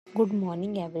Good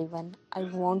morning, everyone. I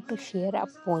want to share a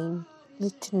poem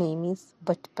which name is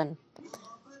बचपन।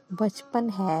 बचपन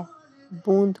है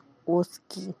बूंद ओस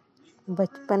की,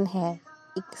 बचपन है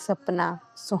एक सपना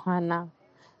सुहाना,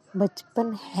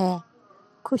 बचपन है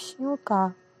खुशियों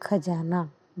का खजाना,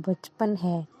 बचपन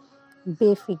है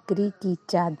बेफिक्री की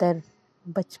चादर,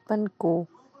 बचपन को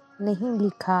नहीं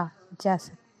लिखा जा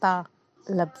सकता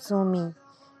लफ्ज़ों में,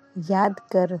 याद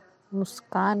कर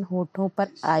मुस्कान होठों पर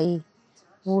आई,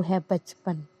 वो है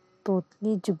बचपन।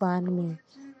 तोतली जुबान में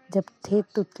जब थे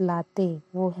तुतलाते,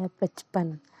 वो है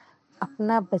बचपन।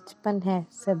 अपना बचपन है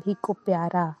सभी को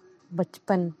प्यारा,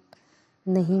 बचपन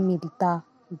नहीं मिलता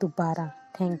दोबारा।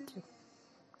 Thank you.